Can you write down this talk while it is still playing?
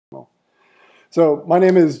So my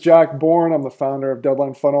name is Jack Bourne. I'm the founder of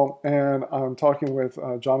Deadline Funnel, and I'm talking with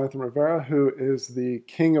Jonathan Rivera, who is the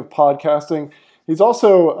king of podcasting. He's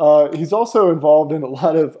also involved in a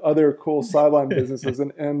lot of other cool sideline businesses,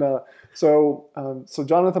 so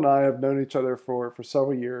Jonathan and I have known each other for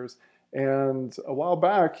several years. And a while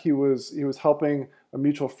back, he was helping a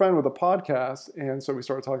mutual friend with a podcast, and so we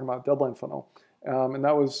started talking about Deadline Funnel, and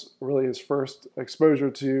that was really his first exposure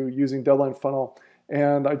to using Deadline Funnel.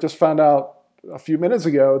 And I just found out a few minutes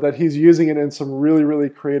ago that he's using it in some really, really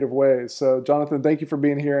creative ways. So, Jonathan, thank you for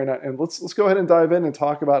being here, and let's go ahead and dive in and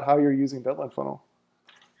talk about how you're using Deadline Funnel.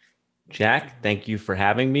 Jack, thank you for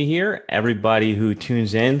having me here. Everybody who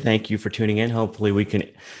tunes in, thank you for tuning in. Hopefully we can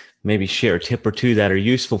maybe share a tip or two that are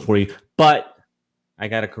useful for you. But I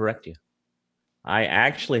got to correct you. I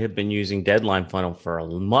actually have been using Deadline Funnel for a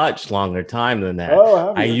much longer time than that.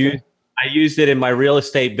 Oh, have you? Okay. I used it in my real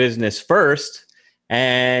estate business first,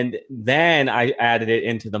 and then I added it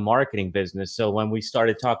into the marketing business. So when we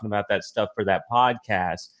started talking about that stuff for that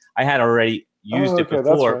podcast, I had already used it Okay, that's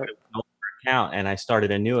before. right. Account, and I started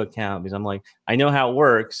a new account because I'm like, I know how it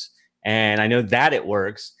works and I know that it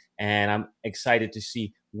works, and I'm excited to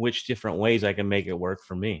see which different ways I can make it work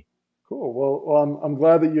for me. Cool. Well, I'm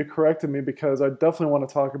glad that you corrected me because I definitely want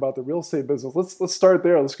to talk about the real estate business. Let's start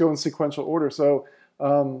there. Let's go in sequential order. So,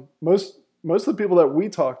 most of the people that we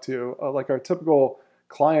talk to, like our typical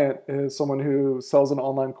client, is someone who sells an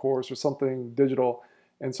online course or something digital,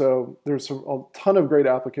 and so there's a ton of great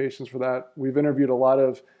applications for that. We've interviewed a lot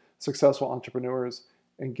of successful entrepreneurs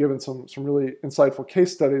and given some really insightful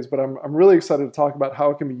case studies, but I'm really excited to talk about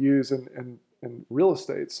how it can be used in real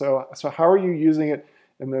estate. So how are you using it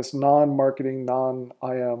in this non-marketing,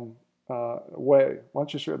 non-IM way? Why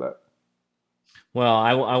don't you share that? Well,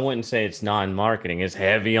 I wouldn't say it's non-marketing. It's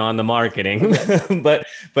heavy on the marketing, Okay. but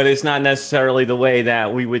it's not necessarily the way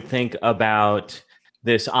that we would think about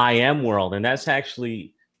this IM world. And that's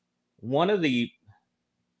actually one of the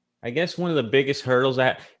I guess one of the biggest hurdles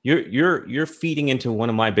that you're feeding into one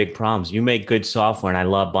of my big problems. You make good software, and I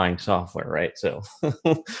love buying software, right? So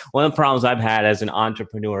one of the problems I've had as an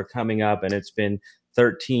entrepreneur coming up, and it's been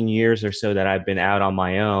 13 years or so that I've been out on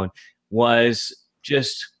my own, was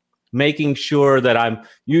just making sure that I'm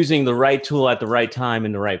using the right tool at the right time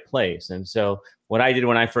in the right place. And so what I did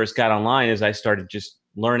when I first got online is I started just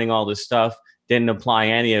learning all this stuff, didn't apply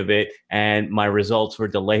any of it, and my results were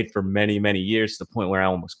delayed for many, many years to the point where I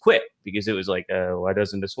almost quit because it was like, why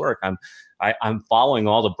doesn't this work? I'm following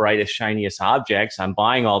all the brightest, shiniest objects. I'm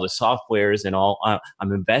buying all the softwares and all.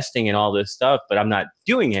 I'm investing in all this stuff, but I'm not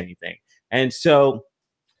doing anything. And so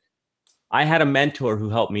I had a mentor who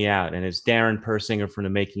helped me out, and it's Darren Persinger from the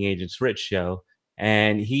Making Agents Rich show.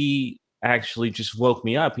 And he actually just woke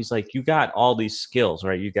me up. He's like, you got all these skills,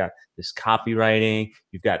 right? You got this copywriting,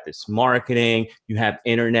 you've got this marketing, you have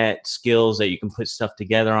internet skills that you can put stuff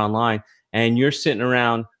together online. And you're sitting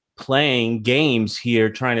around playing games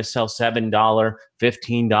here, trying to sell $7,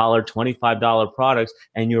 $15, $25 products,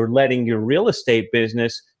 and you're letting your real estate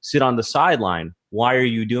business sit on the sideline. Why are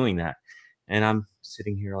you doing that? And I'm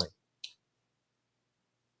sitting here like,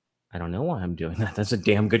 I don't know why I'm doing that. That's a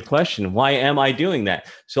damn good question. Why am I doing that?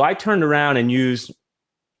 So I turned around and used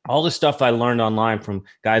all the stuff I learned online from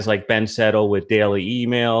guys like Ben Settle with daily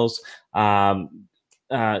emails,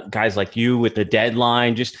 guys like you with the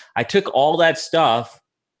deadline. Just I took all that stuff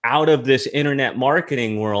out of this internet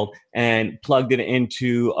marketing world and plugged it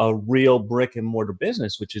into a real brick and mortar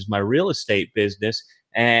business, which is my real estate business.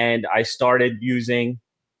 And I started using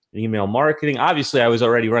email marketing. Obviously, I was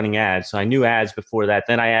already running ads, so I knew ads before that.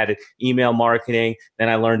 Then I added email marketing. Then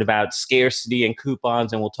I learned about scarcity and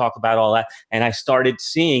coupons, and we'll talk about all that. And I started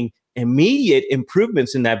seeing immediate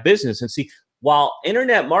improvements in that business. And see, while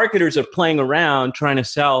internet marketers are playing around trying to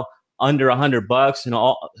sell under $100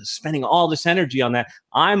 and spending all this energy on that,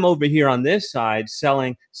 I'm over here on this side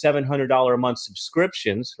selling $700 a month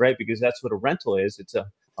subscriptions, right? Because that's what a rental is. It's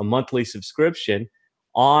a monthly subscription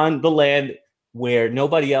on the land where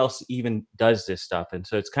nobody else even does this stuff. And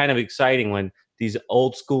so it's kind of exciting when these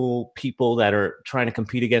old school people that are trying to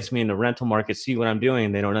compete against me in the rental market see what I'm doing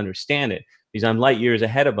and they don't understand it because I'm light years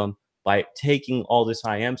ahead of them by taking all this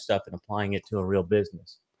IM stuff and applying it to a real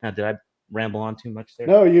business. Now, did I ramble on too much there?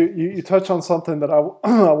 No, you touched on something that I,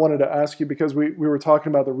 I wanted to ask you because we were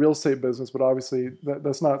talking about the real estate business, but obviously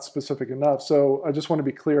that's not specific enough. So I just want to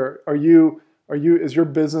be clear. Is your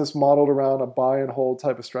business modeled around a buy and hold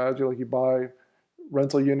type of strategy? Like you buy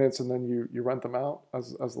rental units and then you rent them out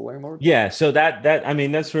as the landlord? Yeah, so that I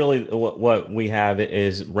mean that's really what we have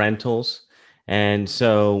is rentals, and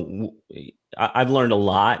so I've learned a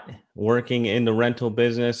lot working in the rental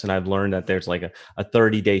business, and I've learned that there's like a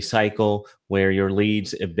 30-day cycle where your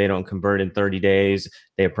leads, if they don't convert in 30 days,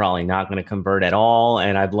 they're probably not going to convert at all.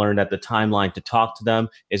 And I've learned that the timeline to talk to them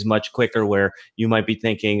is much quicker, where you might be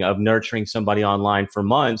thinking of nurturing somebody online for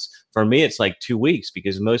months. For me, it's like 2 weeks,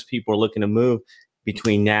 because most people are looking to move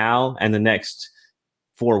between now and the next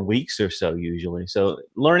 4 weeks or so usually. So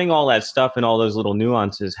learning all that stuff and all those little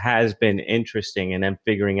nuances has been interesting, and then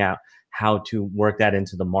figuring out how to work that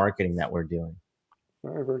into the marketing that we're doing.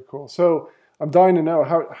 Very, very cool. So I'm dying to know,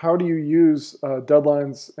 how do you use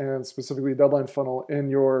deadlines and specifically deadline funnel in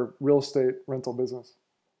your real estate rental business?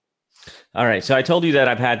 All right. So I told you that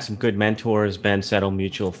I've had some good mentors. Ben Settle,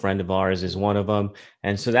 mutual friend of ours, is one of them.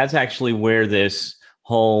 And so that's actually where this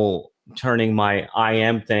whole turning my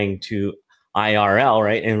IM thing to IRL,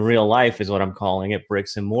 right, in real life, is what I'm calling it,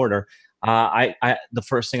 bricks and mortar. The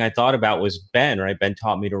first thing I thought about was Ben, right? Ben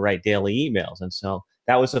taught me to write daily emails. And so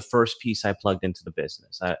that was the first piece I plugged into the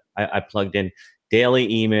business. I plugged in daily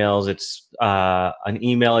emails. It's an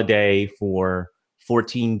email a day for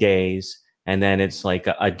 14 days. And then it's like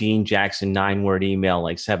a Dean Jackson 9-word email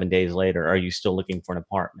like 7 days later. Are you still looking for an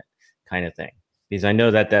apartment? Kind of thing. Because I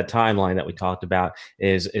know that that timeline that we talked about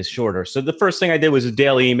is shorter. So the first thing I did was the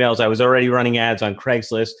daily emails. I was already running ads on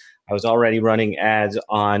Craigslist. I was already running ads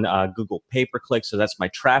on Google pay-per-click. So that's my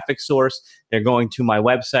traffic source. They're going to my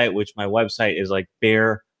website, which my website is like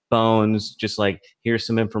bare bones, just like, here's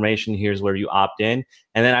some information, here's where you opt in.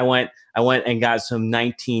 And then I went and got some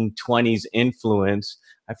 1920s influence.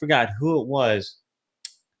 I forgot who it was.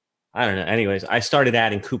 I don't know. Anyways, I started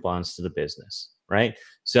adding coupons to the business, right?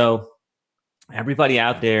 So everybody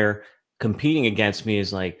out there competing against me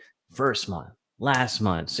is like, first month, last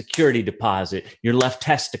month, security deposit, your left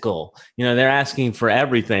testicle. They're asking for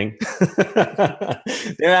everything. They're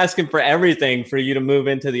asking for everything for you to move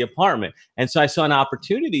into the apartment. And so I saw an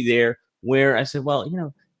opportunity there where I said,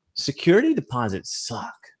 well, security deposits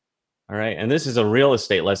suck. All right. And this is a real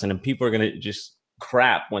estate lesson, and people are going to just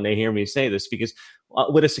crap when they hear me say this, because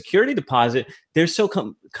with a security deposit, they're it's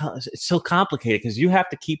so complicated, because you have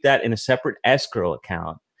to keep that in a separate escrow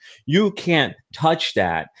account. You can't touch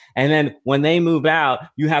that. And then when they move out,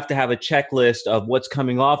 you have to have a checklist of what's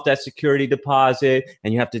coming off that security deposit,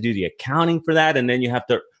 and you have to do the accounting for that. And then you have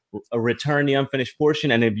to return the unfinished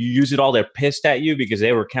portion. And if you use it all, they're pissed at you because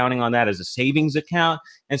they were counting on that as a savings account.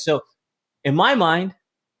 And so in my mind,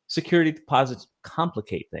 security deposits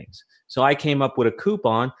complicate things. So I came up with a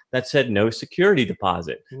coupon that said no security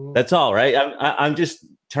deposit. That's all, right? I'm just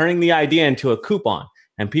turning the idea into a coupon.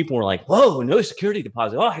 And people were like, whoa, no security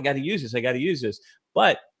deposit. Oh, I got to use this. I got to use this.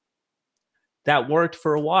 But that worked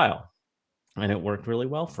for a while. And it worked really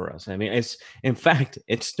well for us. I mean, in fact,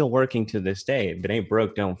 it's still working to this day. If it ain't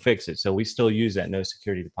broke, don't fix it. So we still use that no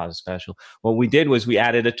security deposit special. What we did was we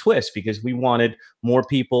added a twist, because we wanted more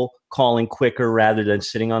people calling quicker rather than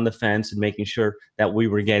sitting on the fence, and making sure that we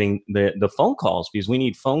were getting the phone calls, because we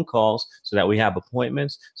need phone calls so that we have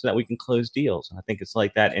appointments, so that we can close deals. And I think it's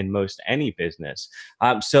like that in most any business.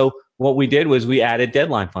 So what we did was we added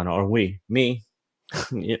deadline funnel, or me.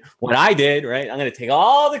 What I did, right? I'm going to take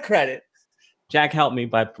all the credit. Jack helped me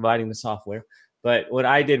by providing the software. But what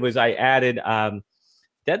I did was I added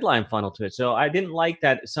deadline funnel to it. So I didn't like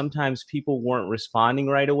that sometimes people weren't responding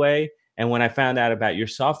right away. And when I found out about your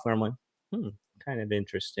software, I'm like, kind of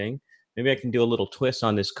interesting. Maybe I can do a little twist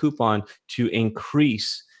on this coupon to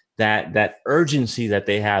increase that urgency that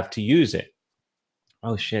they have to use it.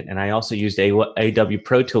 Oh shit! And I also used AW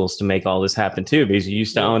Pro Tools to make all this happen too, because you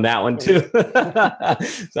used to own that one too.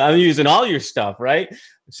 So I'm using all your stuff, right?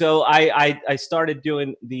 So I started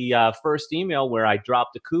doing the first email where I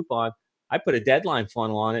dropped the coupon. I put a deadline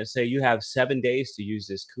funnel on it, say you have 7 days to use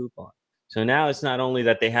this coupon. So now it's not only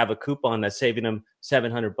that they have a coupon that's saving them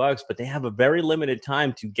 $700, but they have a very limited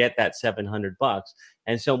time to get that $700.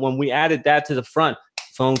 And so when we added that to the front,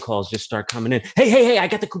 phone calls just start coming in. Hey, I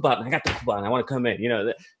got the coupon. I want to come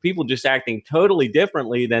in. People just acting totally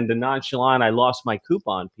differently than the nonchalant, I lost my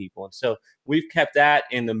coupon people. And so we've kept that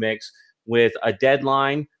in the mix with a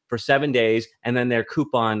deadline for 7 days. And then their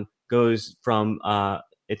coupon goes from,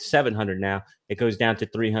 it's 700 now. It goes down to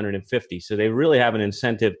 350. So they really have an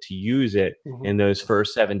incentive to use it in those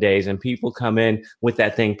first 7 days. And people come in with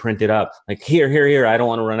that thing printed up, like, here. I don't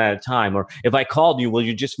want to run out of time. Or if I called you, will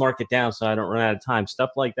you just mark it down so I don't run out of time?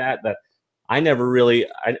 Stuff like that I never really,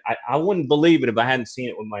 I wouldn't believe it if I hadn't seen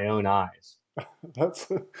it with my own eyes. That's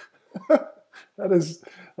that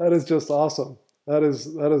is just awesome. That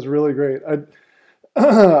is really great.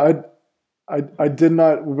 I did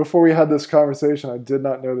not, before we had this conversation, I did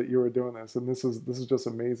not know that you were doing this, and this is just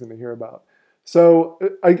amazing to hear about. So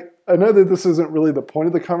I know that this isn't really the point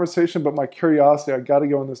of the conversation, but my curiosity, I got to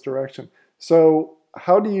go in this direction. So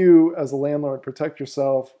how do you, as a landlord, protect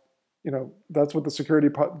yourself? You know, that's what the security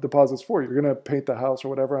deposit's for. You're going to paint the house or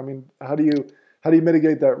whatever. I mean, how do you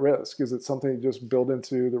mitigate that risk? Is it something you just build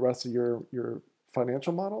into the rest of your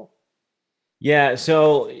financial model? Yeah,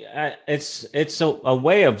 so it's a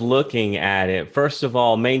way of looking at it. First of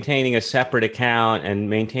all, maintaining a separate account and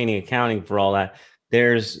maintaining accounting for all that,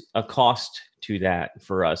 there's a cost to that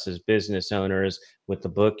for us as business owners with the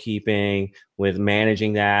bookkeeping, with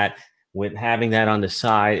managing that, with having that on the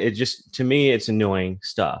side. It just, to me, it's annoying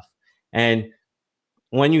stuff. And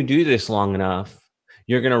when you do this long enough,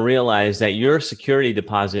 you're going to realize that your security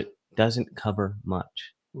deposit doesn't cover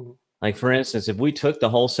much. Mhm. Like for instance, if we took the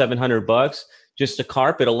whole $700, just the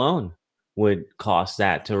carpet alone would cost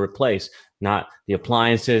that to replace, not the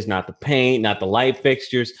appliances, not the paint, not the light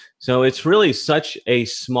fixtures. So it's really such a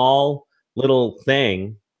small little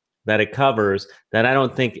thing that it covers that I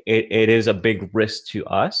don't think it is a big risk to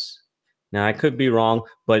us. Now I could be wrong,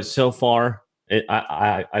 but so far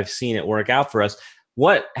I've seen it work out for us.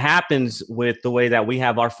 What happens with the way that we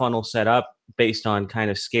have our funnel set up based on kind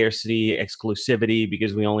of scarcity, exclusivity,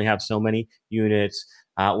 because we only have so many units.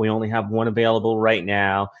 We only have one available right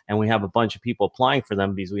now, and we have a bunch of people applying for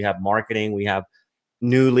them because we have marketing, we have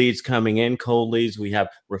new leads coming in, cold leads, we have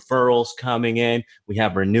referrals coming in, we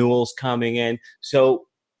have renewals coming in. So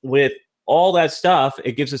with all that stuff,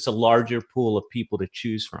 it gives us a larger pool of people to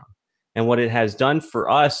choose from. And what it has done for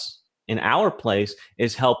us in our place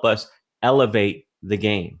is help us elevate the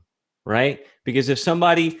game, right? Because if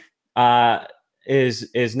somebody uh,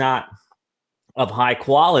 is not of high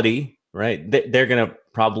quality, right, they're going to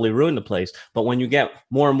probably ruin the place. But when you get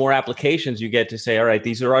more and more applications, you get to say, all right,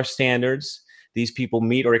 these are our standards. These people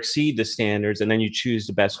meet or exceed the standards, and then you choose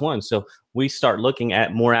the best one. So we start looking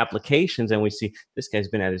at more applications, and we see this guy's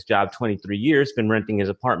been at his job 23 years, been renting his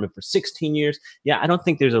apartment for 16 years. Yeah, I don't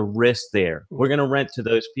think there's a risk there. We're Mhm. going to rent to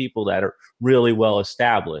those people that are really well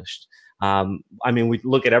established. I mean, we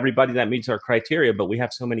look at everybody that meets our criteria, but we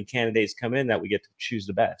have so many candidates come in that we get to choose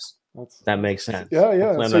the best. That makes sense. Yeah,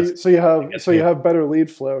 yeah. Hopefully, I'm So not you, I guess so you have better lead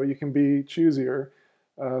flow. You can be choosier,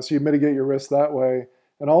 so you mitigate your risk that way.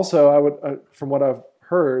 And also, I would, from what I've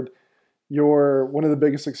heard, your one of the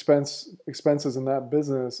biggest expenses in that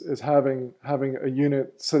business is having a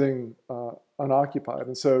unit sitting unoccupied,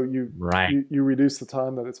 and so right. you reduce the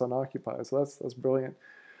time that it's unoccupied. So that's brilliant.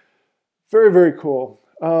 Very very cool.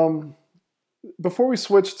 Before we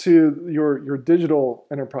switch to your digital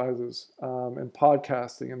enterprises and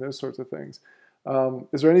podcasting and those sorts of things,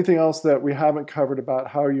 is there anything else that we haven't covered about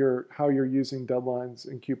how you're using deadlines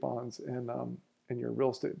and coupons in your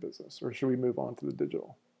real estate business, or should we move on to the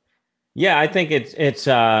digital? Yeah, I think it's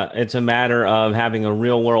a matter of having a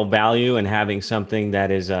real world value and having something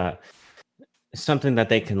that is something that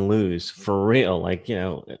they can lose for real. Like, you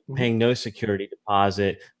know, Mhm. paying no security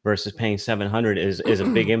deposit versus paying 700 is a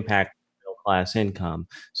big impact on middle class income.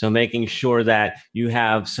 So making sure that you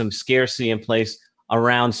have some scarcity in place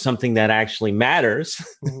around something that actually matters,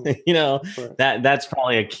 Mhm. you know, Right. that's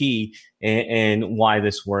probably a key in why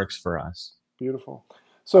this works for us. Beautiful.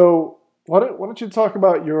 So why don't you talk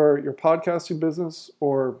about your podcasting business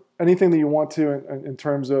or anything that you want to in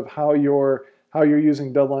terms of how you're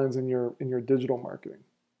using deadlines in your digital marketing?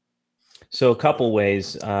 So a couple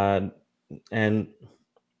ways, and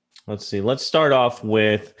let's see. Let's start off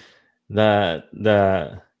with the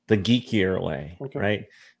geekier way, Okay. right?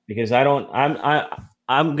 Because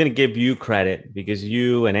I'm gonna give you credit because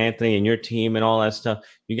you and Anthony and your team and all that stuff,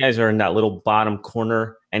 you guys are in that little bottom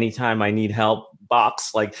corner anytime I need help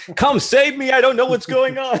box, like, come save me, I don't know what's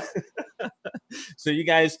going on. So you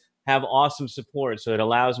guys have awesome support. So it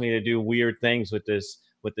allows me to do weird things with this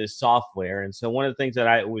software. And so one of the things that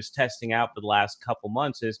I was testing out for the last couple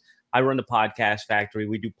months is I run the podcast factory.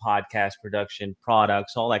 We do podcast production,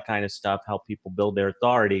 products, all that kind of stuff, help people build their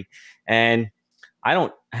authority. And I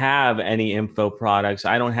don't have any info products.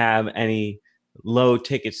 I don't have any low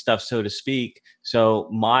ticket stuff, so to speak. So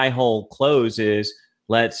my whole close is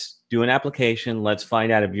let's do an application. Let's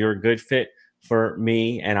find out if you're a good fit for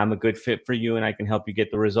me and I'm a good fit for you and I can help you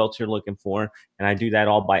get the results you're looking for. And I do that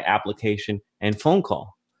all by application and phone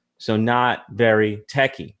call. So not very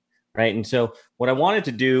techy, right? And so what I wanted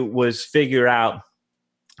to do was figure out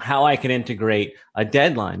how I can integrate a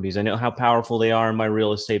deadline because I know how powerful they are in my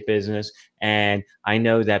real estate business. And I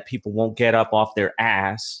know that people won't get up off their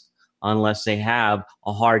ass unless they have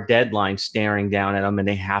a hard deadline staring down at them and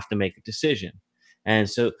they have to make a decision. And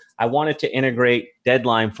so I wanted to integrate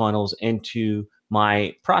deadline funnels into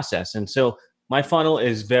my process. And so my funnel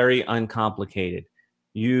is very uncomplicated.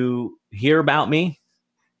 You hear about me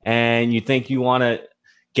and you think you want to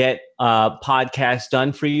get a podcast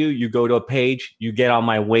done for you, you go to a page, you get on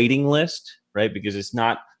my waiting list, right? Because it's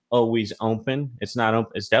not always open. It's not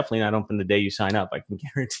open. It's definitely not open the day you sign up. I can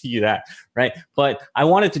guarantee you that, right? But I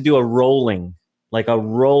wanted to do like a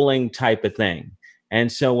rolling type of thing.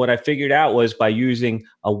 And so what I figured out was by using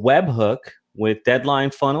a webhook with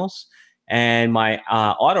deadline funnels and my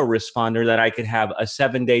autoresponder that I could have a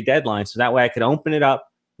 7-day deadline. So that way I could open it up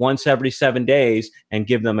once every 7 days and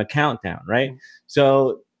give them a countdown, right?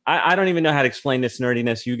 So I don't even know how to explain this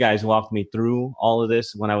nerdiness. You guys walked me through all of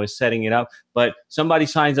this when I was setting it up. But somebody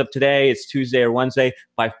signs up today, it's Tuesday or Wednesday.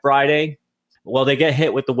 By Friday, well, they get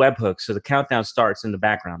hit with the webhook. So the countdown starts in the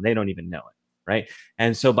background. They don't even know it, right?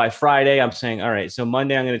 And so by Friday, I'm saying, all right, so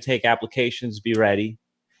Monday, I'm going to take applications, be ready.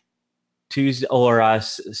 Tuesday or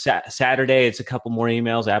Saturday, it's a couple more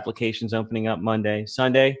emails, applications opening up Monday.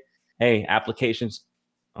 Sunday, hey, applications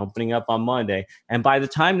opening up on Monday. And by the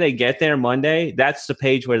time they get there Monday, that's the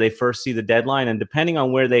page where they first see the deadline. And depending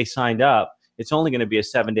on where they signed up, it's only going to be a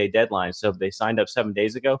 7-day deadline. So if they signed up 7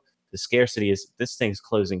 days ago, the scarcity is this thing's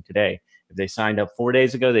closing today. If they signed up 4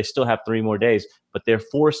 days ago, they still have 3 more days. But they're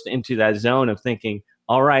forced into that zone of thinking,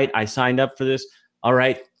 all right, I signed up for this. All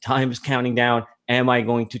right, time is counting down. Am I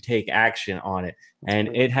going to take action on it?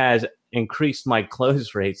 And it has increased my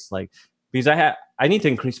close rates, like, because I need to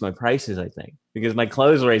increase my prices, I think, because my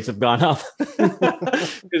close rates have gone up.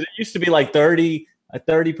 Because it used to be like a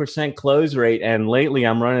 30% close rate, and lately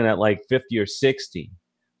I'm running at like 50 or 60,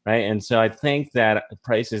 right? And so I think that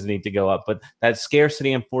prices need to go up, but that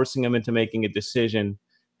scarcity and forcing them into making a decision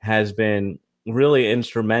has been really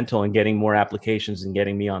instrumental in getting more applications and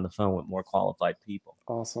getting me on the phone with more qualified people.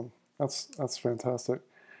 Awesome. That's fantastic.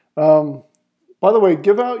 By the way,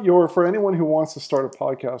 give out for anyone who wants to start a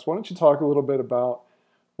podcast, why don't you talk a little bit about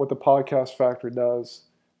what the Podcast Factory does,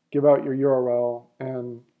 give out your URL,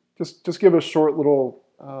 and just give a short little,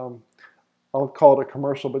 I'll call it a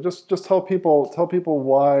commercial, but just tell people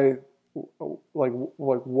why, like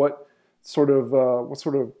what sort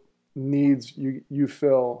of needs you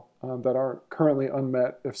fill that aren't currently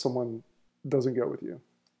unmet if someone doesn't go with you.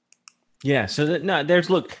 Yeah. So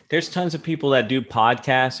there's tons of people that do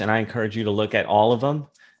podcasts, and I encourage you to look at all of them.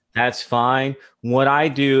 That's fine. What I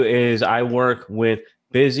do is I work with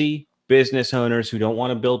busy business owners who don't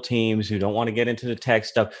want to build teams, who don't want to get into the tech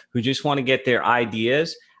stuff, who just want to get their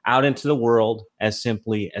ideas out into the world as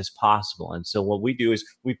simply as possible. And so what we do is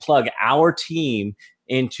we plug our team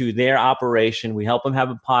into their operation. We help them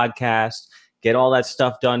have a podcast, get all that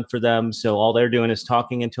stuff done for them. So all they're doing is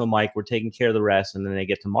talking into a mic. We're taking care of the rest, and then they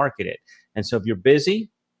get to market it. And so if you're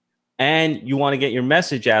busy and you want to get your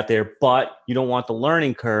message out there, but you don't want the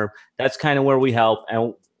learning curve, that's kind of where we help.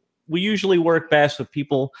 And we usually work best with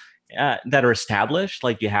people that are established.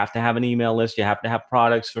 Like, you have to have an email list, you have to have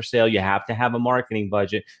products for sale, you have to have a marketing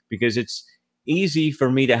budget, because it's easy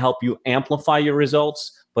for me to help you amplify your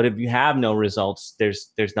results. But if you have no results,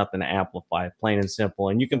 there's nothing to amplify, plain and simple.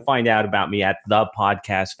 And you can find out about me at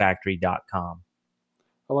thepodcastfactory.com.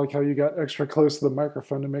 I like how you got extra close to the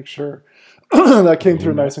microphone to make sure that came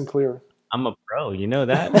through nice and clear. I'm a pro, you know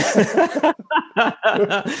that?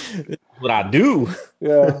 That's what I do.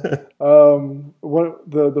 Yeah.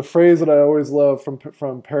 The phrase that I always love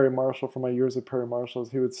from Perry Marshall, from my years at Perry Marshall,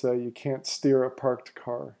 is he would say, "You can't steer a parked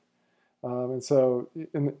car." And so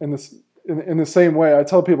in the same way, I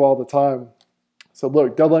tell people all the time, so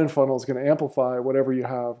look, Deadline Funnel is going to amplify whatever you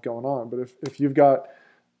have going on. But if you've got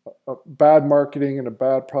a bad marketing and a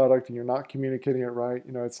bad product and you're not communicating it right,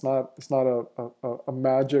 it's not a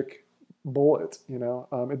magic bullet.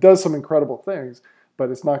 It does some incredible things,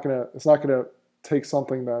 but it's not gonna take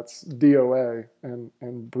something that's DOA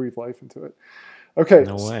and breathe life into it. Okay.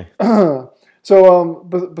 No way. So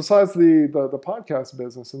besides the podcast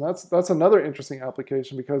business, and that's another interesting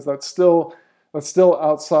application, because that's still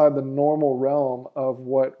outside the normal realm of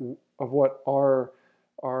what our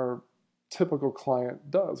typical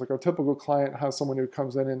client does. Like, our typical client has someone who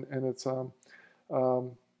comes in and it's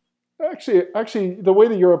actually the way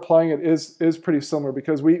that you're applying it is pretty similar,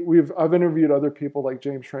 because I've interviewed other people like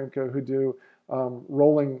James Schramko who do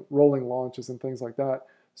rolling launches and things like that.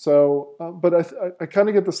 So, but I kind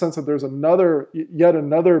of get the sense that there's yet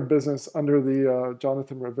another business under the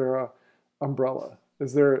Jonathan Rivera umbrella.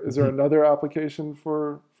 Is there another application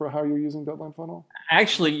for how you're using Deadline Funnel?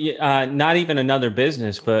 Actually, not even another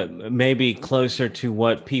business, but maybe closer to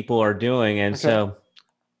what people are doing. And so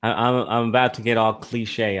I'm about to get all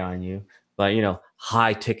cliche on you, but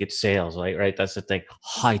high ticket sales, right? That's the thing.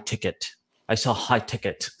 High ticket. I sell high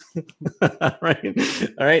ticket. Right.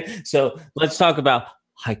 All right. So let's talk about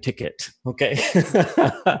high ticket. Okay.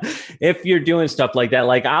 If you're doing stuff like that,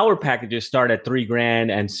 like our packages start at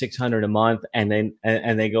 $3,000 and 600 a month, and then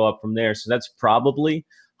and they go up from there. So that's probably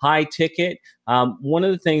high ticket. One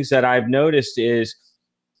of the things that I've noticed is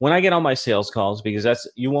when I get on my sales calls, because that's,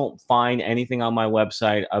 you won't find anything on my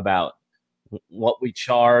website about what we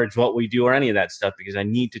charge, what we do, or any of that stuff, because I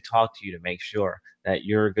need to talk to you to make sure that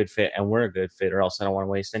you're a good fit and we're a good fit, or else I don't want to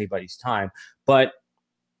waste anybody's time. But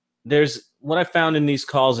there's, what I found in these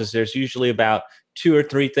calls is there's usually about two or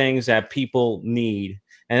three things that people need.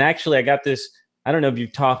 And actually, I got this. I don't know if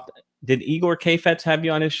you've talked. Did Igor Kafetz have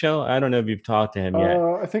you on his show? I don't know if you've talked to him yet.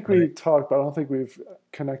 I think But we talked, but I don't think we've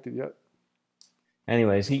connected yet.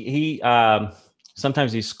 anyways, he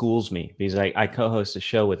sometimes he schools me because I co-host a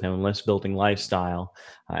show with him, List Building Lifestyle,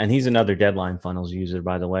 and he's another Deadline Funnels user,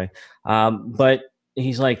 by the way. But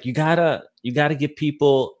he's like, you gotta give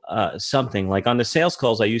people something. Like on the sales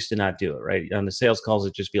calls, I used to not do it. Right on the sales calls,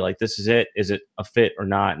 it'd just be like, this is it. Is it a fit or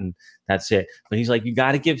not? And that's it. But he's like, you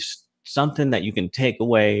got to give something that you can take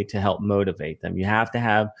away to help motivate them. You have to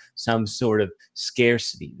have some sort of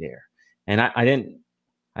scarcity there. And I didn't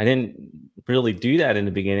really do that in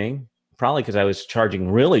the beginning, probably because I was charging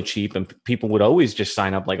really cheap and people would always just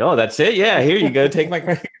sign up like, oh, that's it. Yeah, here you go. Take my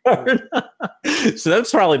credit card. So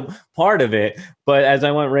that's probably part of it. But as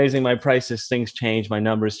I went raising my prices, things changed. My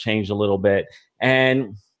numbers changed a little bit.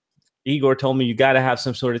 And Igor told me you got to have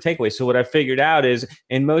some sort of takeaway. So what I figured out is,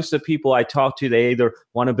 in most of the people I talk to, they either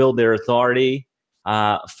want to build their authority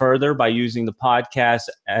further by using the podcast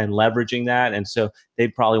and leveraging that. And so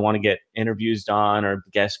they'd probably want to get interviews done or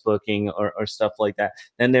guest booking or stuff like that.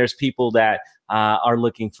 Then there's people that are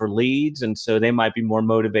looking for leads. And so they might be more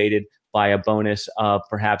motivated by a bonus of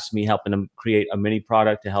perhaps me helping them create a mini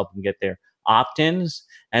product to help them get their opt-ins.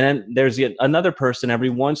 And then there's another person. Every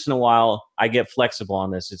once in a while, I get flexible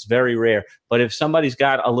on this. It's very rare. But if somebody's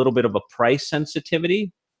got a little bit of a price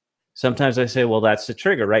sensitivity, sometimes I say, well, that's the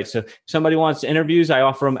trigger, right? So if somebody wants interviews, I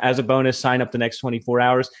offer them as a bonus, sign up the next 24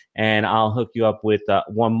 hours, and I'll hook you up with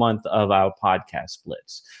 1 month of our podcast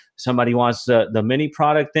splits. Somebody wants the mini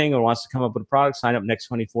product thing or wants to come up with a product, sign up next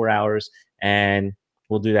 24 hours, and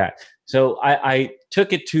we'll do that. So I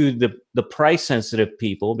took it to the price sensitive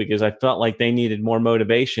people because I felt like they needed more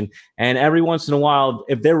motivation. And every once in a while,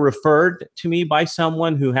 if they're referred to me by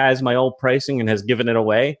someone who has my old pricing and has given it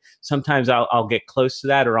away, sometimes I'll get close to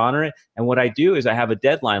that or honor it. And what I do is I have a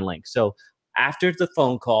deadline link. So after the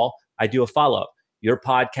phone call, I do a follow-up, your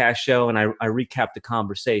podcast show, and I recap the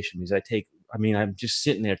conversation because I'm just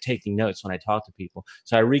sitting there taking notes when I talk to people.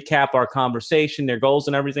 So I recap our conversation, their goals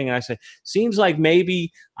and everything. And I say, seems like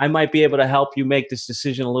maybe I might be able to help you make this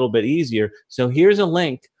decision a little bit easier. So here's a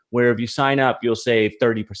link where if you sign up, you'll save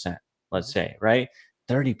 30%, let's say, right?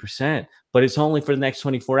 30%, but it's only for the next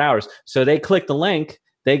 24 hours. So they click the link,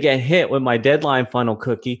 they get hit with my deadline funnel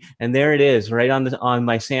cookie. And there it is right on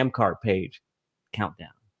my Samcart page, countdown.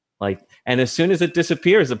 And as soon as it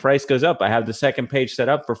disappears, the price goes up. I have the second page set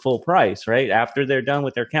up for full price, right? After they're done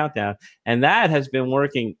with their countdown. And that has been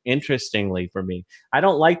working interestingly for me. I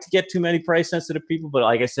don't like to get too many price sensitive people, but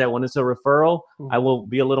like I said, when it's a referral, I will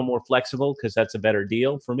be a little more flexible because that's a better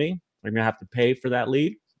deal for me. I'm going to have to pay for that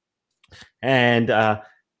lead. And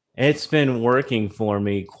it's been working for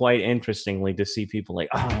me quite interestingly to see people like,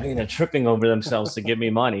 tripping over themselves to give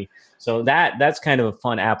me money. So that's kind of a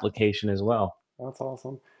fun application as well. That's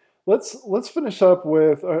awesome. Let's finish up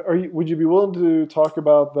with. Would you be willing to talk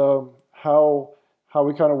about how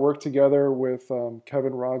we kind of work together with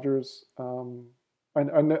Kevin Rogers? I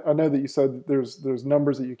know that you said there's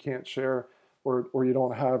numbers that you can't share or you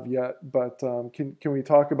don't have yet, but can we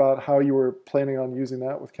talk about how you were planning on using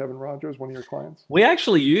that with Kevin Rogers, one of your clients? We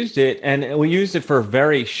actually used it, and we used it for a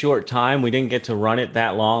very short time. We didn't get to run it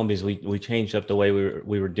that long because we changed up the way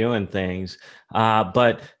we were doing things.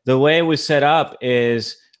 But the way it was set up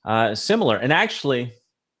is similar. And actually,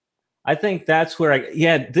 I think that's where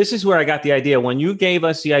this is where I got the idea. When you gave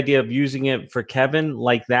us the idea of using it for Kevin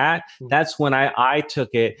like that, that's when I took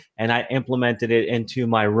it and I implemented it into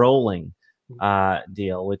my rolling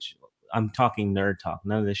deal, which I'm talking nerd talk.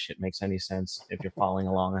 None of this shit makes any sense if you're following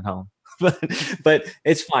along at home, but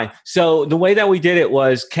it's fine. So the way that we did it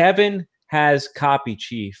was Kevin has Copy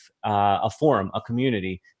Chief, a forum, a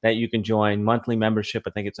community that you can join, monthly membership. I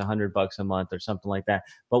think it's $100 a month or something like that.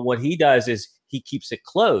 But what he does is he keeps it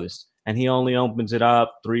closed and he only opens it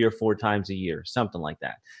up 3 or 4 times a year, something like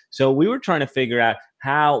that. So we were trying to figure out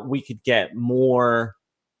how we could get more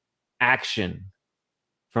action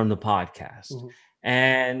from the podcast. Mm-hmm.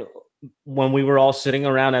 And when we were all sitting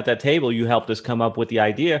around at that table, you helped us come up with the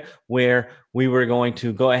idea where we were going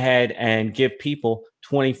to go ahead and give people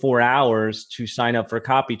 24 hours to sign up for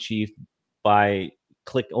Copy Chief by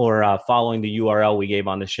click or following the URL we gave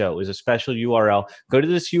on the show. It was a special URL. Go to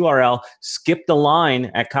this URL, skip the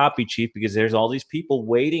line at Copy Chief because there's all these people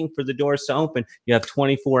waiting for the doors to open. You have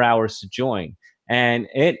 24 hours to join. And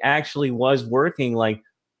it actually was working like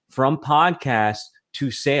from podcast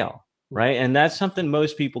to sale, right? And that's something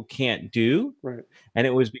most people can't do. Right. And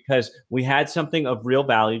it was because we had something of real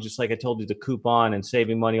value, just like I told you, the coupon and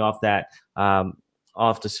saving money off that,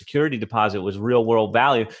 off the security deposit was real world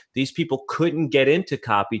value. These people couldn't get into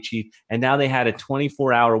Copy Chief, and now they had a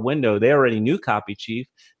 24-hour window. They already knew Copy Chief.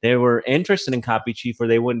 They were interested in Copy Chief, or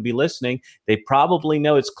they wouldn't be listening. They probably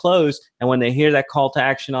know it's closed, and when they hear that call to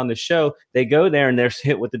action on the show, they go there and they're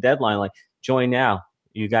hit with the deadline, like, join now.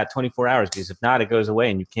 You got 24 hours, because if not, it goes away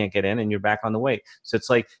and you can't get in and you're back on the wait. So it's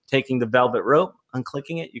like taking the velvet rope,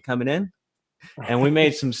 unclicking it, you coming in. And we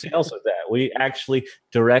made some sales with that. We actually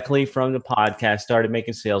directly from the podcast started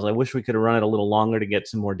making sales. I wish we could have run it a little longer to get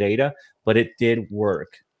some more data, but it did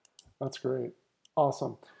work. That's great.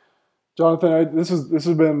 Awesome. Jonathan, this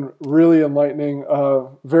has been really enlightening.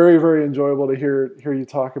 Very, very enjoyable to hear you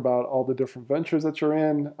talk about all the different ventures that you're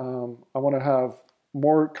in. I want to have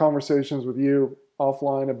more conversations with you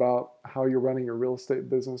offline about how you're running your real estate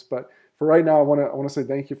business. But for right now, I want to say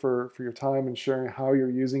thank you for your time and sharing how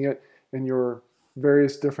you're using it in your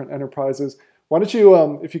various different enterprises. Why don't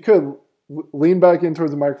you, if you could, lean back in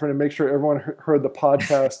towards the microphone and make sure everyone heard the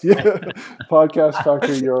podcast, Podcast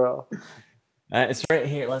Factory URL. It's right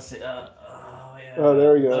here. Let's see. Oh,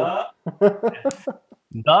 there we go.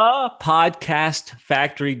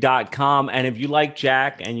 Thepodcastfactory.com. And if you like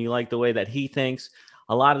Jack and you like the way that he thinks,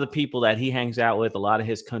 a lot of the people that he hangs out with, a lot of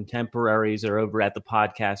his contemporaries are over at the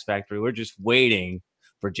Podcast Factory. We're just waiting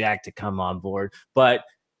for Jack to come on board. But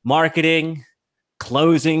marketing,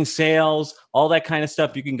 closing sales, all that kind of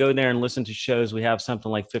stuff, you can go there and listen to shows. We have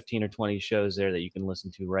something like 15 or 20 shows there that you can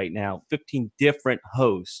listen to right now. 15 different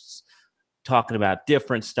hosts talking about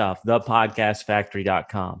different stuff.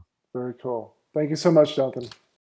 Thepodcastfactory.com. Very cool. Thank you so much, Jonathan.